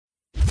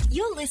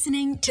You're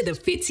listening to the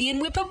Fitzy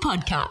and Whipper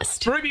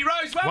podcast. Ruby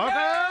Rose, welcome!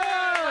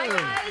 Hi,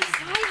 guys.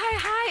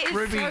 Hi. It's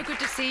Ruby. so good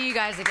to see you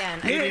guys again.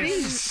 Yeah, it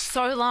It's is.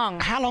 so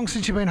long. How long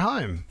since you've been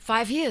home?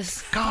 5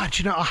 years. God,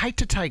 I hate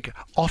to take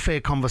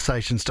off-air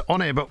conversations to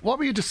on-air, but what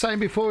were you just saying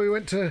before we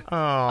went to...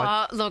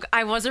 Look,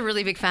 I was a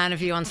really big fan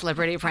of you on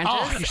Celebrity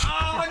Apprentice.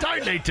 I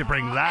don't need to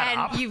bring that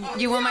up. And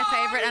you were my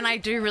favourite, and I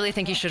do really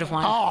think you should have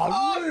won.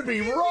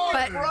 Ruby, right.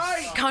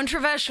 But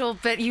controversial,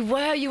 but you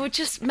were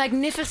just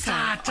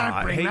magnificent.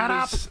 Don't bring that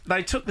up.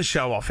 They took the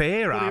show off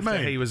air What do you after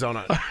mean? he was on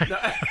it.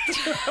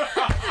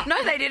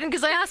 No, they didn't,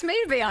 because they asked me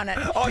to be on it.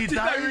 Did they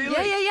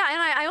really? Yeah,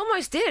 and I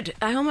almost did.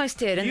 And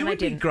You then I would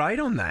be didn't. great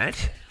on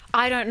that.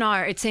 I don't know.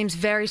 It seems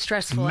very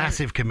stressful.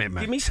 Massive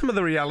commitment. Give me some of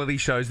the reality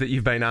shows that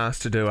you've been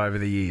asked to do over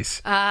the years.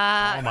 Oh,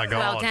 my God.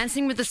 Well,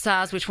 Dancing with the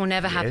Stars, which will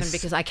never happen Yes.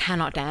 because I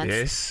cannot dance.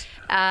 Yes.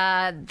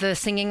 The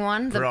singing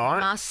one, the Right.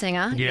 Masked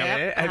Singer. Yeah.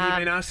 Yep. Have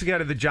you been asked to go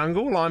to the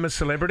jungle? I'm a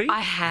celebrity.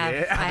 I have.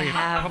 Yeah. I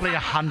have. Probably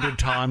 100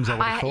 times, I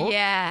would have thought.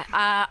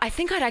 I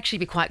think I'd actually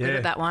be quite good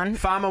at that one.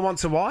 Farmer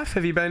Wants a Wife.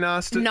 Have you been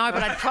asked to? No,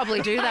 but I'd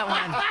probably do that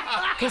one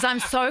because I'm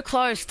so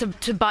close to.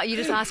 But you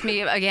just asked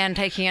me again,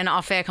 taking an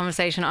off-air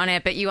conversation on air.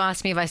 But you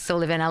asked me if I still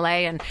live in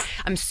LA, and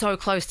I'm so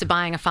close to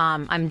buying a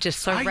farm. I'm just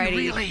so Are you ready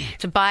really?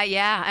 to buy.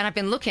 Yeah, and I've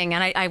been looking,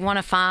 and I want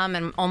a farm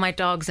and all my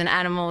dogs and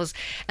animals,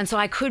 and so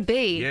I could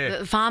be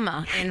the farmer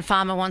in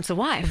Farmer Wants a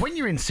Wife. When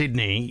you're in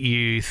Sydney,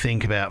 you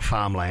think about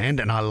farmland,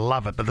 and I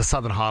love it. But the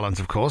Southern Highlands,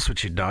 of course,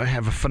 which you know,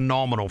 have a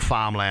phenomenal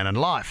farmland and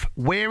life.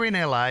 Where in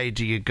LA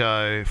do you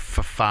go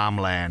for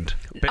farmland?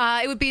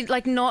 It would be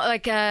like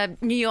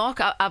New York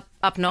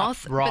up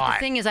north. But right. the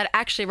thing is, I'd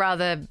actually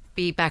rather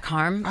be back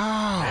home.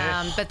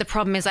 But the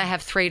problem is I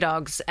have 3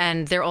 dogs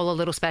and they're all a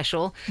little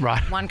special.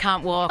 Right. One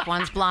can't walk,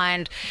 one's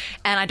blind,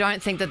 and I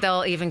don't think that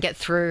they'll even get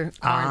through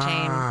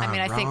quarantine. I mean,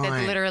 I think right.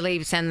 they'd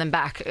literally send them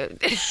back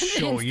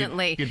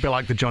instantly. You'd be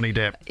like the Johnny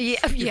Depp. Yeah,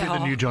 You'd be the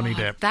new Johnny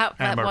Depp. That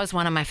Amber. was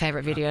one of my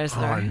favourite videos,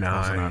 though. Oh, no.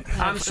 Wasn't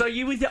it? So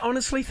you would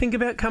honestly think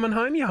about coming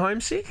home? You're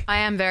homesick? I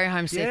am very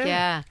homesick,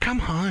 yeah. Come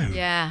home.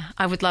 Yeah,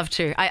 I would love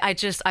to.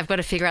 I've got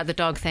to figure out the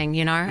dog thing,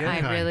 you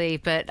know.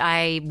 But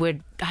I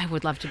would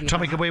love to be.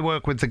 Tommy, home. can we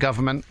work with the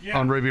government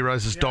on Ruby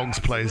Rose's dogs,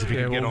 please? If you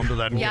can get well- onto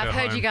that. And Yeah, get I've her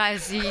heard home. you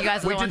guys. You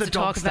guys are We the did ones the to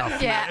dog talk about.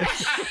 stuff. Yeah.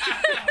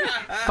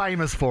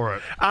 Famous for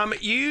it.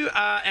 You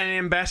are an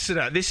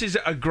ambassador. This is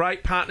a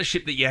great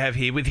partnership that you have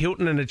here with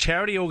Hilton and a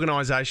charity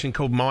organisation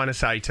called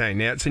Minus 18.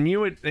 Now, it's a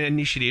new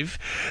initiative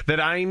that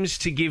aims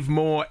to give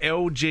more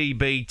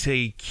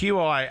LGBTQIA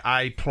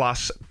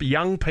plus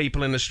young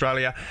people in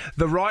Australia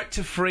the right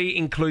to free,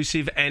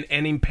 inclusive and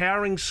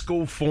empowering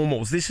school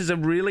formals. This is a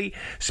really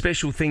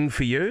special thing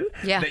for you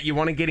that you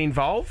want to get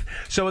involved.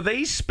 So are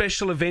these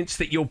special events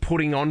that you're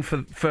putting on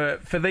for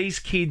these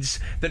kids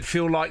that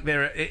feel like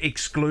they're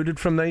excluded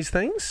from these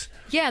things?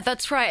 Yeah,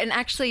 that's right. And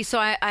actually, so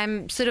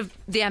I'm sort of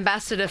the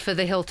ambassador for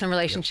the Hilton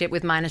relationship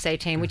with Minus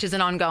 18, which is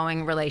an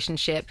ongoing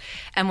relationship.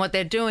 And what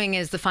they're doing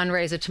is the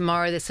fundraiser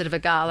tomorrow. There's sort of a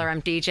gala.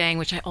 I'm DJing,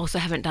 which I also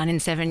haven't done in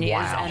 7 years.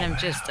 Wow. And I'm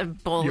just a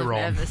ball You're of on.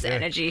 nervous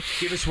energy.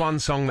 Give us one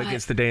song that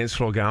gets the dance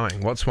floor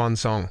going. What's one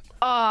song?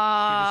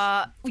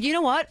 You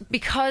know what?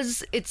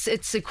 Because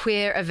it's a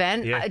queer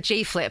event,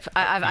 G-Flip.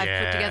 I've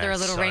put together a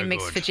little so remix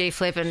good. for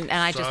G-Flip, and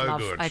I just So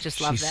love good. I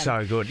just love She's them.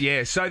 so good.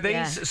 Yeah. So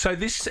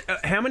this.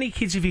 How many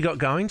kids have you got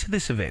going to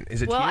this event?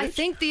 Is it Well, huge? I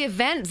think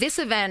this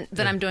event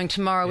that I'm doing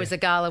tomorrow is a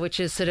gala, which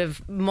is sort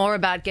of more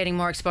about getting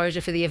more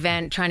exposure for the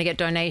event, trying to get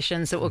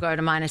donations that will go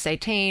to Minus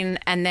 18.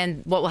 And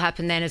then what will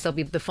happen then is the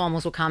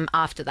formals will come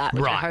after that,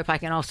 which I Right. hope I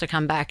can also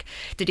come back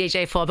to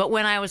DJ for. But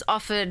when I was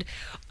offered,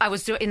 I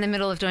was in the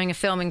middle of doing a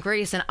film in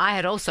Greece, and I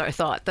had also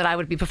thought that I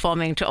would be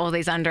performing to all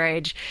these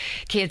underage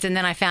kids. And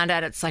then I found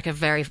out it's like a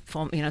very,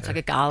 it's like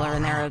a gala,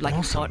 and there are like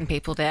important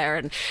people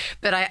there.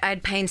 But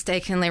I'd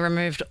painstakingly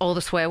removed all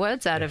the swear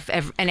words out of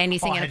and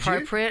anything had you?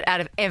 inappropriate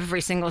out of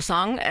every single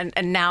song,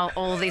 and now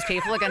all these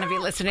people are going to be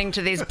listening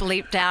to these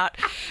bleeped out,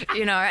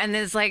 and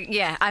there's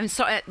I'm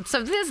so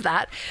there's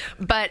that.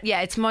 But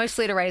yeah, it's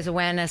mostly to raise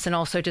awareness and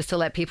also just to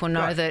let people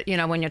know that,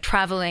 when you're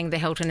traveling, the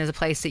Hilton is a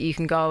place that you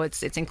can go.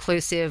 It's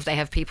inclusive. They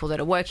have people that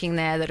are working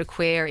there that are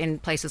queer in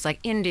places like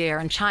India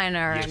and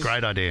China. It's a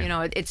great idea.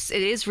 It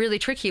is really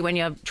tricky when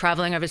you're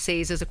traveling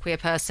overseas as a queer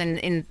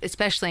person,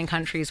 especially in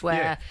countries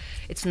where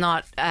it's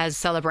not as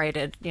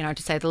celebrated, to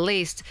say the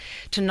least,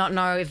 to not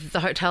know if the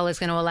hotel is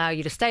going to allow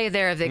you to stay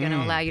there, if they're going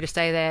to allow you to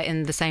stay there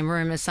in the same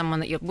room as someone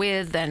that you're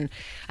with. And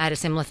I had a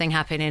similar thing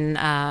happen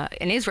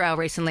in Israel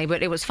recently,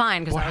 but it was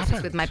fine because I was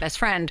just with my best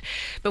friend.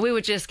 But we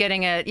were just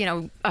getting a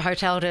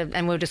hotel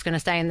and we were just going to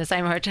stay in the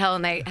same hotel,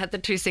 and they had the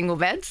 2 single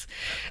beds,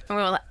 and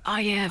we were like, oh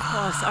yeah, of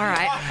course, all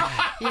right,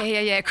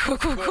 yeah,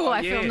 cool.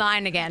 I feel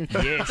 9 again.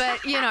 Yes.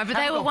 But but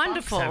they were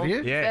wonderful. Have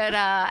you? Yeah. But,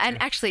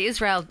 and actually,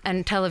 Israel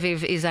and Tel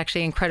Aviv is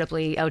actually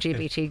incredibly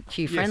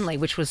LGBTQ friendly,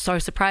 which was so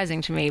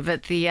surprising to me.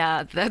 But the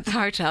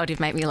hotel did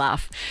make me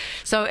laugh.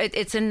 So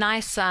it's a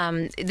nice.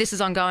 This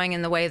is ongoing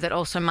in the way that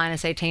also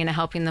Minus 18 are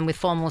helping them with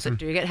formals that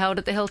do get held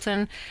at the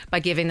Hilton by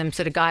giving them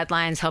sort of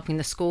guidelines, helping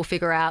the school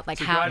figure out like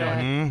how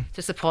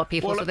to support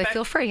people so they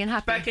feel free and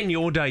happy. Back in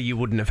your day, you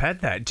wouldn't have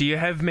had that. Do you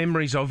have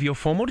memories of your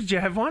formal? Did you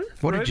have one?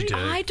 What did you do?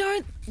 I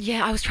don't.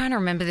 Yeah, I was trying to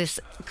remember this.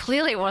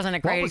 Clearly, it wasn't a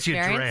great was your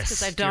experience dress?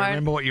 because I Do don't. you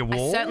remember what you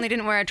wore? I certainly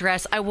didn't wear a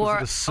dress. I wore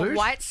it a suit?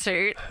 white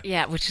suit.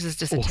 Yeah, which is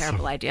just a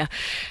terrible idea.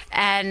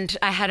 And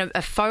I had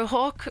a faux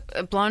hawk,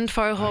 a blonde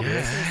faux hawk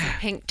with some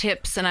pink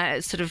tips, and I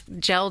sort of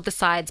gelled the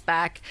sides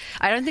back.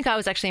 I don't think I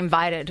was actually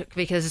invited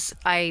because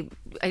I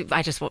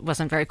just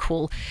wasn't very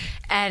cool,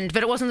 but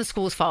it wasn't the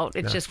school's fault.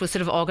 It just was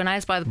sort of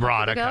organised by the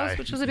popular girls,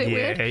 which was a bit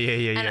weird.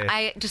 Yeah. And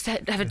I just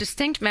have a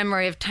distinct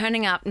memory of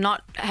turning up,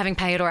 not having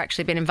paid or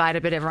actually been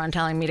invited, but everyone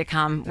telling me to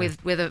come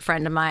with a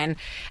friend of mine,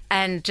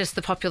 and just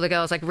the popular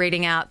girls like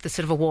reading out the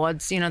sort of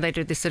awards. They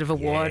do this sort of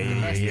award,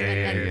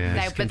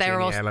 but they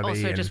were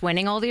also just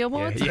winning all the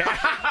awards. Yeah.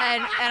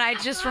 and I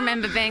just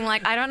remember being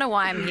like, I don't know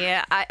why I'm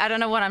here. I don't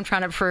know what I'm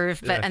trying to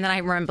prove, and then I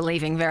remember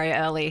leaving very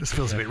early. This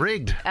feels a bit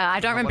rigged. I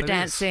don't remember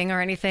dancing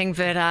or anything,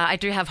 but I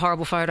do have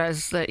horrible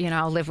photos that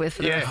I'll live with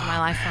for the rest of my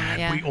life from it.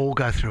 Yeah. We all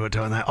go through it,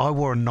 don't they? I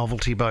wore a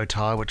novelty bow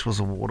tie, which was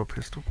a water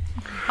pistol.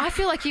 I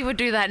feel like you would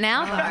do that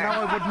now. No,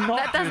 I would not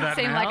That doesn't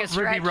seem now. like a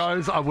stretch. Ruby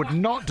Rose, I would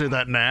not do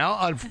that now.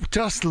 I'm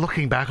just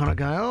looking back on it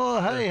going,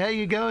 oh, hey, how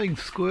you going?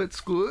 Squirt,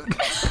 squirt.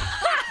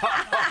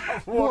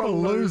 What a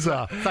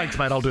loser. Thanks,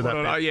 mate. I'll do that.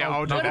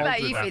 I'll do What that.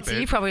 about you, Fitzy?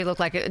 You probably look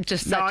like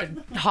such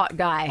a hot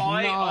guy.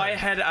 I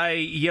had a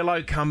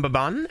yellow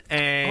cummerbund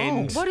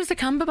and... What is a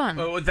cummerbund?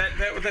 Oh,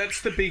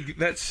 that's the big...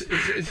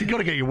 You've got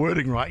to get your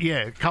wording right.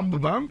 Yeah,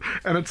 cummerbund,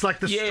 and it's like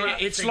the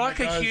strap it's thing like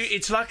that goes...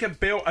 it's like a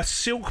belt, a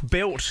silk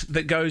belt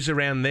that goes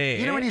around there.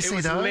 You know when you see it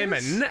was those?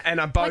 lemon and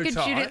a bow like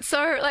tie. a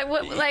jujitsu? Like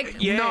what? Like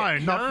No,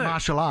 not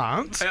martial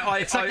arts.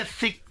 It's like I- a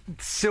thick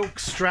silk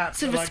strap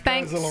Sort that of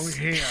like, goes Spanx. along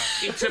here.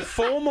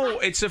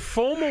 It's a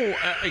formal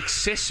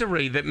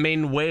accessory that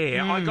men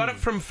wear. I got it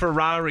from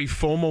Ferrari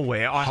Formal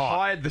Wear. I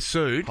hired the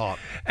suit,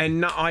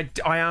 and I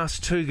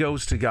asked two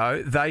girls to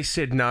go. They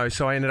said no,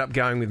 so I ended up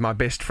going with my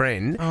best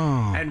friend,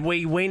 and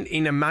we went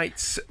in a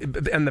mate's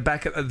in the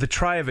back of the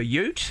tray of a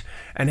ute,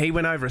 and he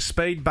went over a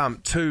speed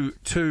bump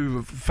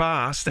too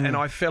fast, and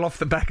I fell off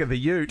the back of the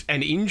ute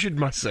and injured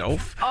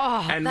myself.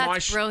 Oh, and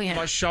that's brilliant.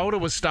 My shoulder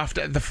was stuffed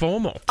at the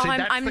formal.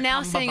 I'm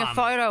now seeing a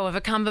photo of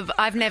a cummerbund.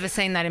 I've never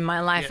seen that in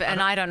my life,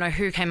 and I don't know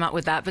who came up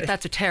with that, but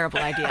that's a terrible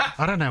idea.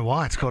 I don't know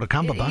why it's called a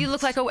cummerbund. You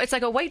look like it's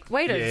like a waiter's.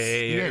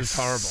 Yeah, it was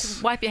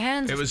horrible. Wipe your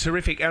hands. It was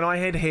horrific, and I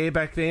had hair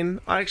back then.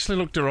 I actually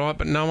looked alright,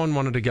 but no one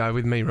wanted to go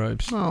with me,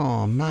 Rubes.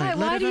 Oh, mate.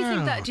 Why do you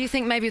think that? Do you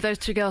think maybe those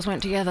two girls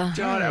went together?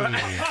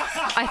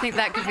 I think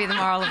that could be the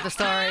moral of the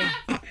story.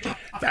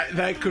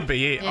 That could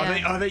be it.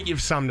 Yeah. I think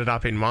you've summed it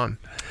up in one.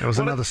 There was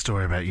another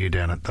story about you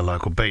down at the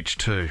local beach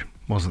too,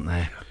 wasn't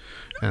there?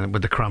 And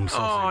with the crumb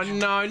sausage. Oh,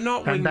 no,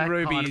 not when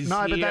Ruby is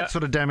No, but here. that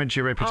sort of damaged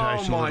your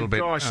reputation a little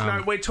bit. Oh, my gosh.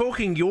 No, we're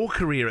talking your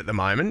career at the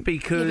moment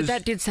because... Yeah, but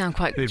that did sound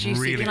quite juicy.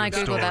 really Can I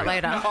good Google that story.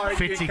 later?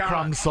 Fitzy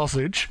crumb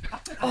sausage.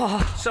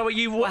 So are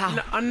you... Wow.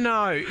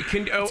 No.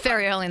 It's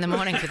very early in the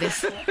morning for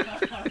this.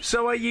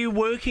 So are you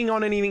working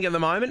on anything at the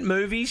moment?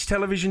 Movies,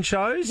 television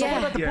shows? Yeah. What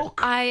about the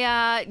book?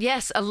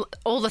 Yes,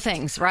 all the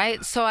things,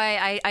 right? So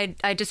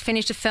I just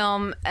finished a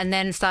film and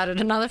then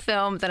started another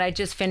film that I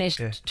just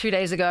finished 2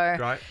 days ago.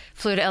 Right.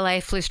 Flew to LA,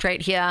 flew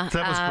straight here.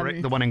 That was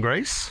correct. The one in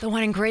Greece? The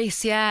one in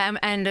Greece, yeah,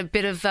 and a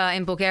bit of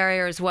in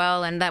Bulgaria as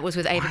well, and that was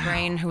with Ava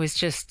Green, who was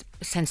just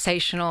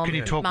sensational. Can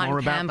you talk Martin more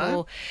about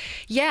Campbell.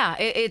 Yeah,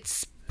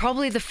 it's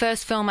probably the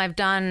first film I've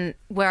done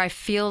where I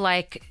feel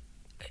like,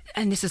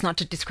 and this is not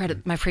to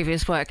discredit my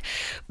previous work,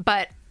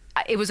 but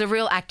it was a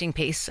real acting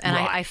piece, and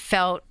I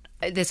felt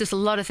there's just a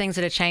lot of things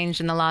that have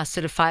changed in the last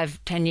sort of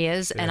 5-10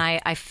 years, and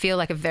I feel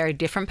like a very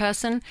different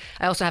person.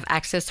 I also have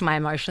access to my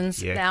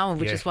emotions now,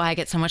 which is why I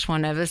get so much more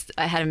nervous.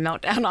 I had a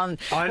meltdown on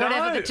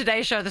whatever the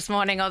Today Show this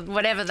morning or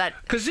whatever that...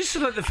 Because this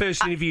is like the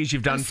first interviews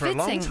you've done for a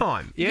long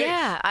time. Yes.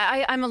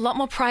 Yeah, I'm a lot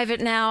more private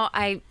now.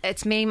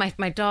 It's me,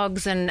 my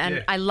dogs,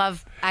 and I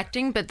love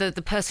acting, but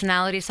the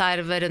personality side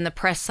of it and the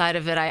press side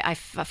of it, I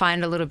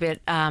find a little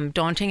bit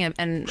daunting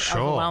and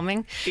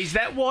overwhelming. Is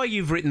that why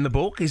you've written the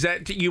book? Is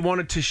that you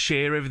wanted to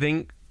share everything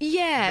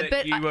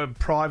that you were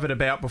private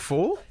about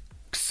before?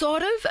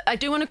 Sort of. I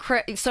do want to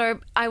correct.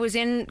 So I was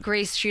in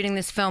Greece shooting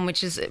this film,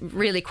 which is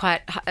really quite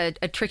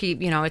a tricky,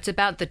 it's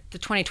about the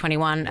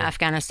 2021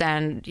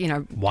 Afghanistan,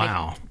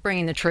 Wow.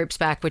 Bringing the troops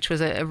back, which was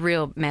a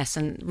real mess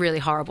and really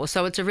horrible.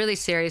 So it's a really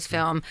serious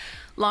film,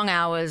 long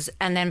hours.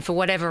 And then for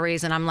whatever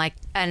reason, I'm like,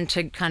 and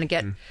to kind of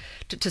get...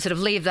 To sort of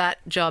leave that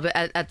job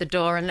at the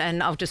door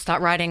and I'll just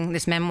start writing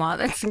this memoir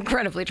that's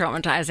incredibly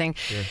traumatizing.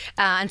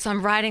 And so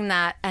I'm writing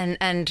that and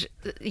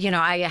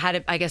I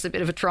had, I guess, a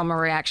bit of a trauma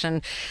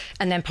reaction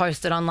and then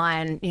posted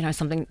online,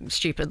 something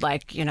stupid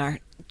like,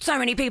 so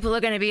many people are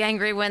going to be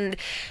angry, when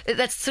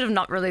that's sort of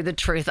not really the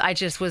truth. I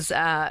just was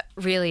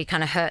really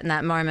kind of hurt in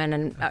that moment,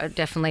 and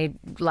definitely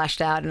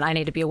lashed out, and I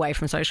need to be away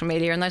from social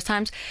media in those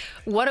times.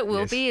 What it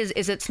will be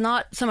is it's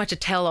not so much a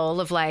tell-all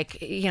of like,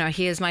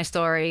 here's my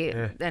story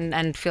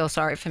and feel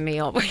sorry for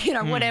me, or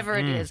whatever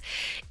it is.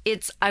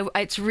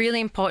 It's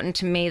really important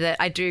to me that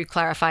I do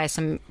clarify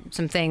some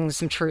things,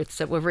 some truths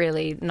that were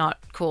really not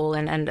cool,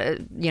 and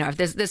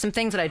there's some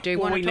things that I do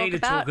want to talk about. We need to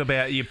talk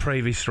about your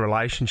previous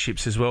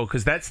relationships as well,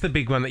 because that's the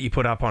big one that you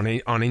put up on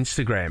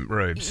Instagram,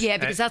 Rubes. Yeah,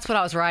 because that's what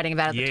I was writing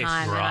about at the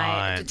time.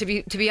 Right.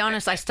 And to be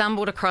honest, I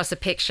stumbled across a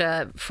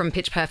picture from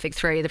Pitch Perfect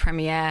 3, the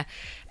premiere,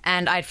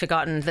 and I'd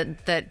forgotten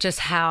that just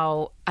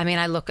how, I'm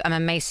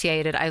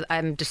emaciated,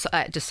 I'm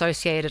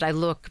dissociated, I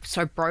look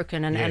so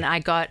broken, and I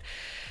got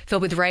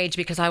filled with rage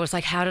because I was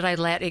like, how did I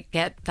let it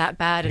get that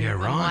bad? And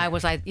why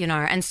was I,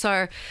 and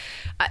so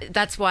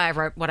that's why I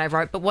wrote what I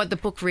wrote. But what the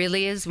book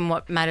really is, and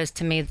what matters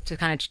to me to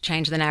kind of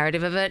change the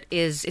narrative of it,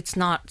 is it's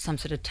not some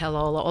sort of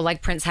tell-all, or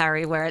like Prince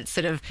Harry, where it's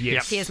sort of,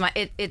 here's my,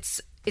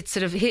 it's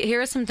sort of,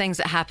 here are some things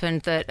that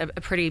happened that are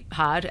pretty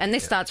hard. And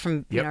this starts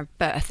from,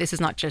 birth. This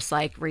is not just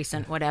like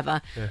recent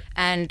whatever. Yeah.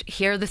 And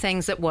here are the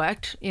things that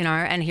worked,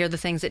 and here are the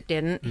things that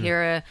didn't. Here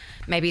are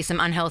maybe some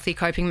unhealthy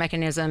coping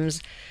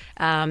mechanisms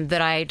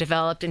that I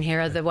developed, and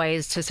here are the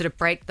ways to sort of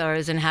break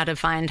those, and how to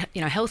find,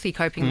 healthy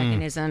coping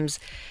mechanisms,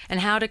 and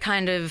how to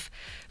kind of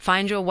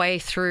find your way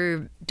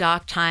through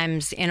dark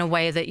times in a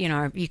way that,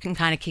 you can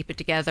kind of keep it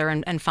together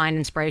and find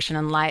inspiration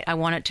and light. I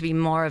want it to be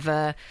more of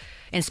a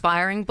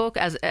inspiring book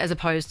as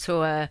opposed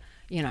to a,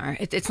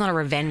 it's not a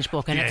revenge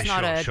book, and it's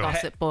not a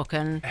gossip book.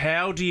 And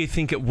how do you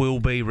think it will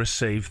be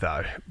received,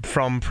 though,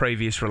 from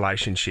previous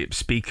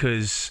relationships?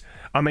 Because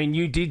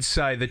you did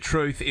say the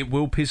truth. It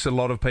will piss a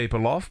lot of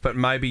people off, but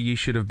maybe you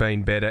should have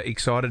been better.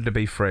 Excited to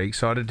be free,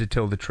 excited to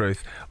tell the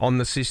truth. On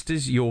the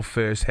sisters, you're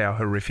first, how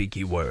horrific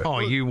you were. Oh,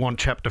 you want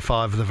chapter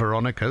 5 of the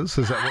Veronicas?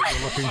 Is that what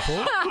you're looking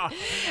for?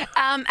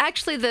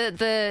 Actually,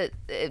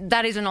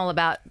 that isn't all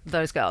about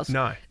those girls.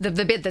 No.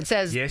 The bit that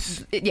says...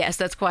 Yes,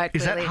 that's quite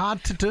clearly... Is that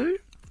hard to do?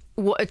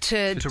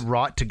 To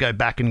write, to go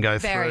back and go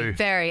very, through.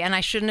 Very, and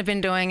I shouldn't have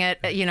been doing it,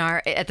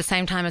 at the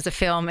same time as a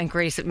film in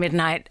Greece at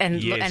midnight, and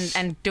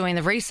doing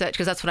the research,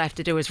 because that's what I have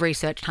to do, is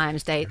research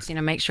times, dates,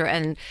 make sure.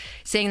 And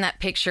seeing that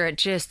picture,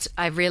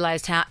 I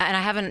realised how, and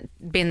I haven't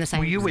been the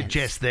same. Were you since. with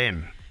Jess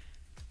then?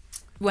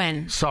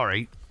 When?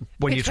 Sorry.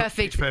 When Pitch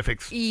Perfect. Pitch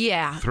Perfect.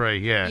 Yeah. 3,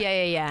 yeah.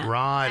 Yeah.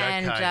 Right,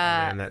 and, okay.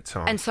 Around that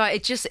time. And so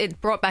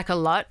it brought back a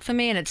lot for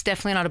me, and it's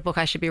definitely not a book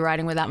I should be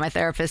writing without my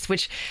therapist,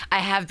 which I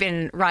have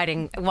been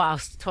writing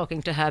whilst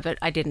talking to her, but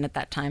I didn't at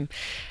that time.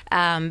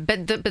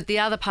 But the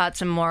other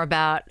parts are more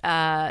about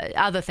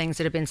other things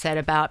that have been said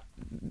about,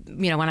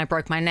 when I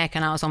broke my neck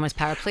and I was almost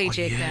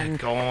paraplegic,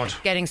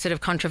 getting sort of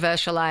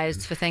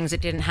controversialized for things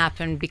that didn't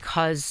happen,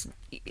 because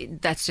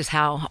that's just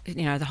how,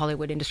 the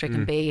Hollywood industry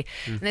can be.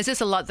 And there's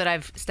just a lot that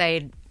I've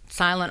stayed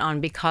silent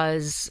on,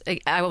 because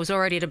I was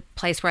already at a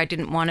place where I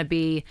didn't want to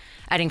be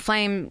adding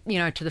flame,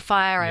 to the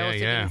fire. I also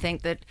didn't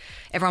think that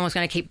everyone was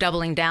going to keep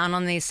doubling down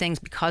on these things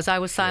because I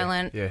was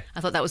silent. Yeah.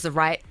 I thought that was the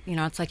right,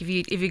 it's like if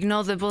you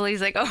ignore the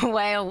bullies, they go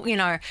away,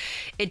 or,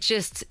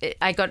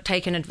 I got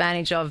taken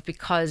advantage of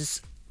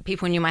because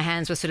people knew my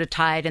hands were sort of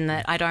tied, and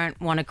that I don't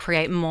want to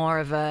create more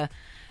of a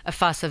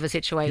fuss of a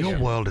situation. Your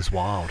world is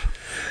wild.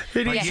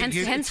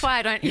 Hence why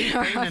I don't.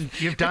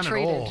 You've done it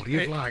all.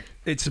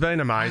 It's been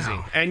amazing.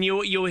 Wow. And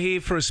you're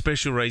here for a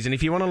special reason.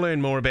 If you want to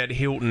learn more about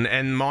Hilton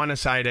and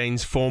Minus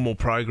 18's formal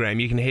program,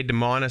 you can head to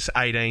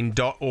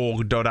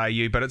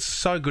minus18.org.au. But it's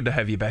so good to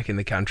have you back in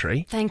the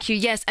country. Thank you.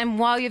 Yes, and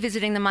while you're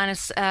visiting the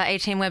Minus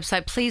 18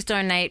 website, please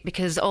donate,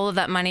 because all of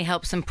that money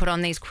helps them put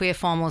on these queer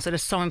formals that are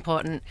so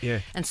important. Yeah.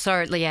 And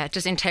so,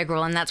 just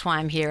integral. And that's why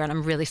I'm here, and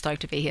I'm really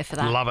stoked to be here for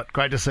that. Love it.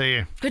 Great to see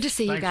you. Good to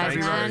see you guys,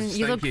 man.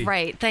 You look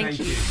great. Thank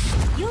you.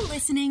 You're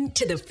listening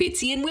to the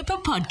Fitzy and Whipper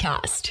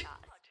podcast.